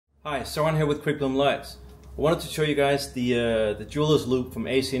Hi, Soren here with Quick Bloom Lights. I wanted to show you guys the jeweler's loupe from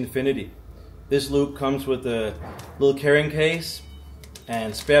AC Infinity. This loupe comes with a little carrying case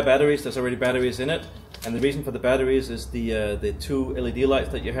and spare batteries. There's already batteries in it, and the reason for the batteries is the two LED lights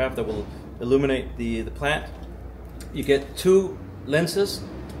that you have that will illuminate the plant. You get two lenses,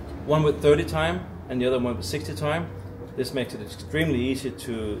 one with 30 time and the other one with 60 time. This makes it extremely easy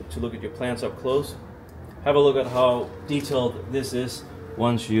to look at your plants up close. Have a look at how detailed this is.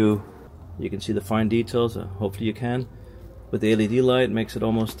 Once you can see the fine details, hopefully you can. With the LED light, it makes it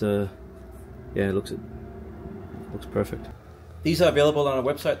almost, yeah, it looks perfect. These are available on our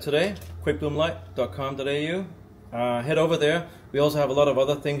website today, quickbloomlight.com.au. Head over there. We also have a lot of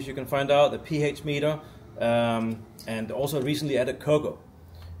other things you can find out, the pH meter, and also recently added cocoa.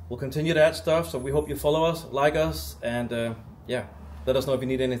 We'll continue to add stuff, so we hope you follow us, like us, and yeah, let us know if you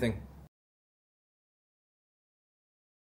need anything.